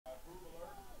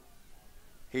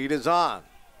Heat is on.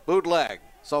 Bootleg.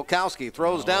 Solkowski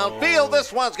throws downfield.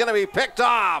 This one's going to be picked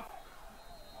off.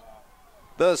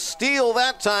 The steal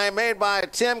that time made by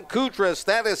Tim Koutras.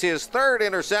 That is his third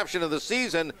interception of the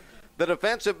season. The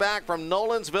defensive back from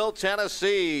Nolensville,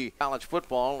 Tennessee. College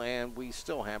football, and we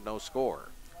still have no score.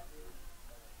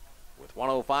 With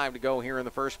 1:05 to go here in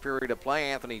the first period of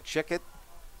play, Anthony Chickett,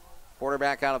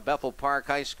 quarterback out of Bethel Park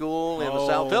High School in the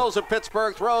South Hills of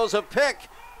Pittsburgh, throws a pick.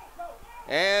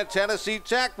 And Tennessee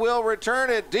Tech will return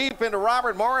it deep into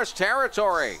Robert Morris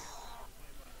territory.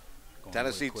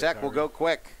 Tennessee Tech will go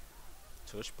quick.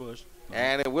 Tush push.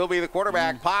 And it will be the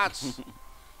quarterback, Potts.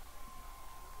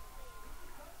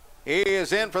 He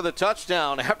is in for the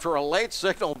touchdown after a late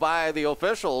signal by the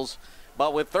officials,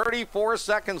 but with 34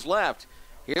 seconds left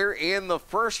here in the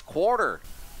first quarter.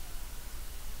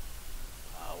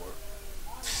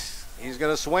 He's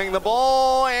going to swing the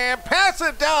ball and pass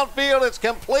it downfield. It's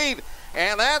complete,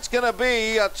 and that's going to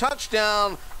be a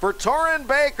touchdown for Torrin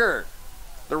Baker,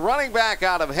 the running back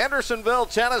out of Hendersonville,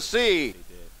 Tennessee.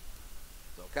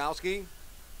 Solkowski.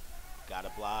 Got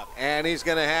a block. And he's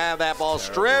going to have that ball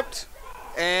stripped,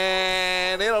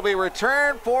 and it'll be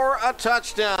returned for a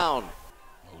touchdown.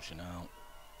 Motion out.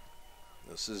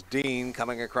 This is Dean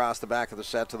coming across the back of the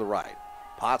set to the right.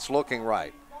 Potts looking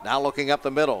right. Now looking up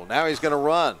the middle. Now he's going to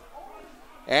run.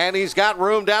 And he's got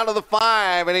room down to the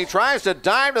 5, and he tries to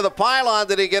dive to the pylon.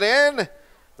 Did he get in?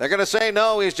 They're going to say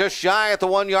no. He's just shy at the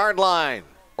 1-yard line.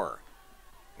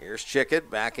 Here's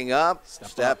Chickett backing up,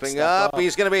 stepping up.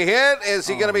 He's going to be hit. Is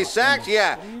he going to be sacked?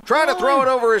 Yeah. Trying to throw it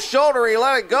over his shoulder. He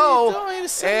let it go.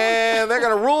 And they're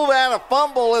going to rule that a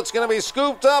fumble. It's going to be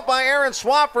scooped up by Aaron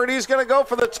Swafford. He's going to go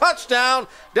for the touchdown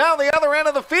down the other end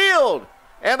of the field.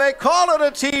 And they call it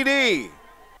a TD.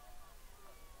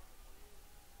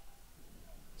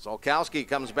 Solkowski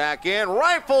comes back in,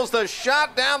 rifles the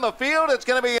shot down the field. It's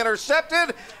going to be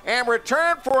intercepted and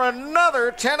returned for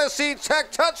another Tennessee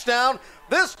Tech touchdown,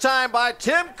 this time by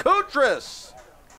Tim Koutras.